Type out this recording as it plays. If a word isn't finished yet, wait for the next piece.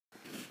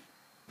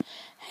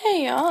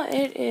Hey y'all,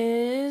 it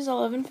is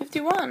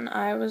 11:51.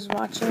 I was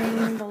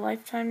watching the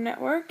Lifetime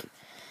Network.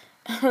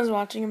 I was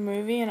watching a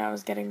movie and I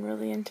was getting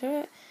really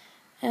into it.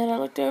 And I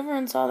looked over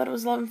and saw that it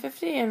was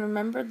 11:50 and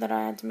remembered that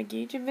I had to make a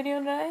YouTube video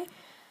today.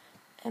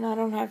 And I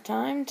don't have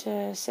time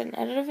to sit and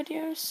edit a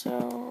video,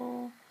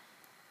 so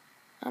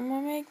I'm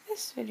gonna make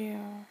this video.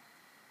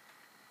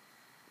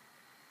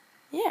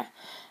 Yeah.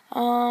 So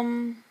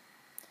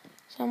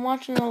I'm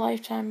watching the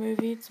Lifetime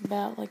movie. It's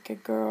about like a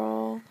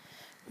girl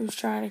who's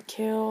trying to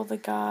kill the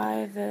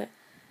guy that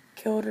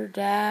killed her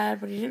dad,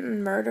 but he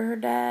didn't murder her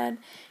dad.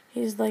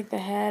 He's like the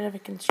head of a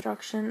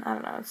construction. I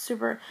don't know.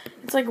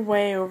 It's like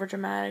way over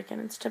dramatic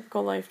and it's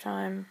typical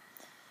Lifetime.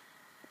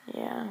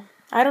 Yeah.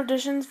 I had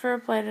auditions for a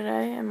play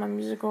today in my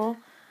musical.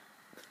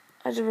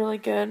 I did really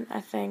good, I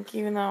think,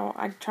 even though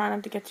I try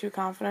not to get too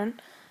confident.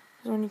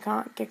 Because when you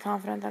can't get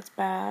confident, that's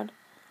bad.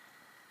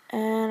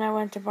 And I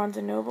went to Barnes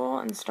 & Noble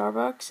and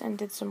Starbucks and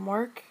did some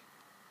work.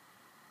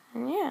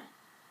 And yeah.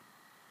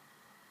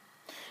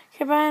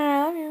 Okay, bye and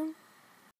I love you.